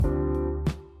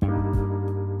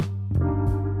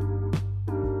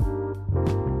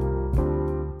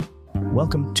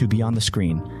Welcome to Beyond the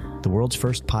Screen, the world's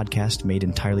first podcast made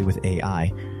entirely with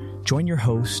AI. Join your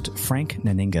host, Frank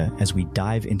Naninga, as we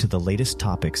dive into the latest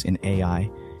topics in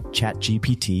AI,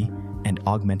 ChatGPT, and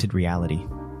augmented reality.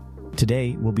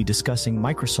 Today, we'll be discussing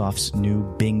Microsoft's new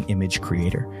Bing image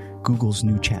creator, Google's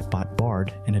new chatbot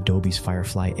Bard, and Adobe's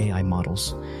Firefly AI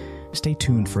models. Stay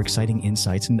tuned for exciting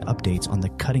insights and updates on the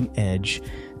cutting-edge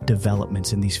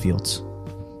developments in these fields.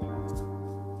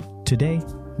 Today,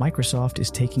 Microsoft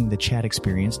is taking the chat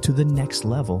experience to the next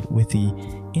level with the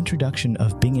introduction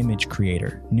of Bing Image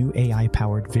Creator, new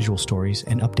AI-powered visual stories,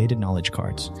 and updated knowledge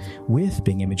cards. With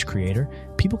Bing Image Creator,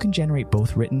 people can generate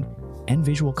both written and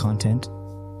visual content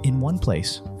in one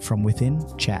place from within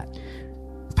chat.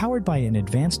 Powered by an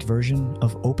advanced version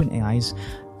of OpenAI's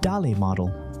DALL-E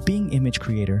model, Bing Image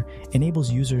Creator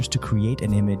enables users to create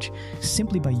an image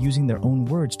simply by using their own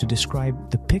words to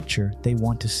describe the picture they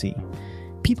want to see.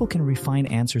 People can refine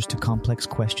answers to complex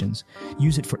questions,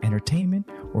 use it for entertainment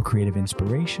or creative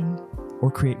inspiration,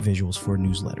 or create visuals for a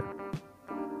newsletter.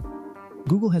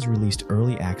 Google has released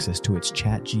early access to its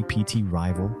ChatGPT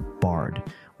rival,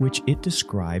 Bard, which it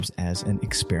describes as an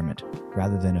experiment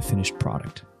rather than a finished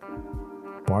product.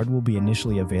 Bard will be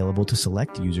initially available to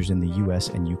select users in the US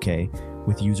and UK,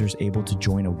 with users able to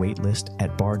join a waitlist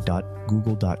at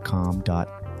bard.google.com.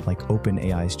 Like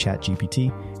OpenAI's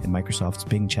ChatGPT and Microsoft's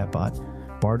Bing chatbot,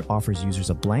 Bard offers users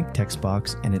a blank text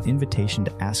box and an invitation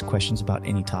to ask questions about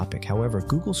any topic. However,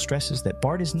 Google stresses that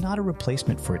Bard is not a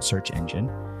replacement for its search engine,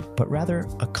 but rather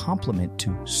a complement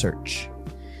to search.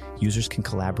 Users can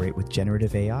collaborate with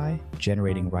generative AI,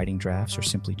 generating writing drafts, or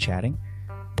simply chatting.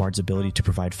 Bard's ability to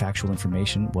provide factual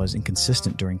information was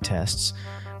inconsistent during tests,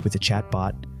 with the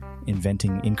chatbot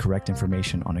inventing incorrect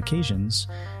information on occasions.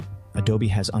 Adobe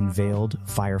has unveiled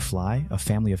Firefly, a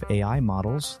family of AI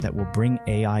models that will bring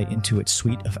AI into its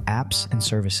suite of apps and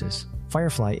services.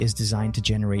 Firefly is designed to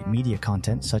generate media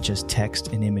content such as text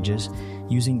and images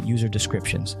using user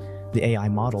descriptions. The AI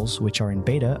models, which are in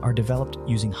beta, are developed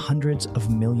using hundreds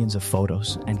of millions of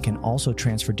photos and can also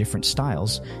transfer different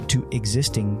styles to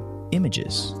existing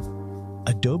images.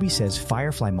 Adobe says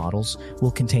Firefly models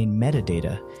will contain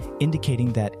metadata,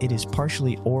 indicating that it is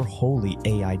partially or wholly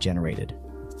AI generated.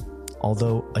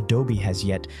 Although Adobe has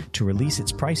yet to release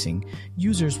its pricing,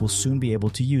 users will soon be able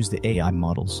to use the AI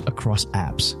models across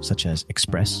apps such as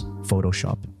Express,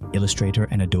 Photoshop, Illustrator,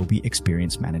 and Adobe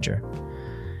Experience Manager.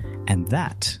 And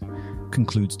that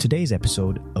concludes today's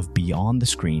episode of Beyond the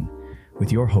Screen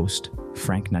with your host,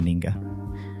 Frank Naninga.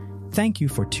 Thank you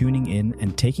for tuning in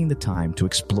and taking the time to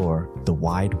explore the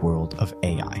wide world of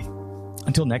AI.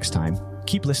 Until next time,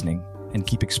 keep listening and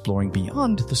keep exploring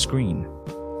beyond the screen.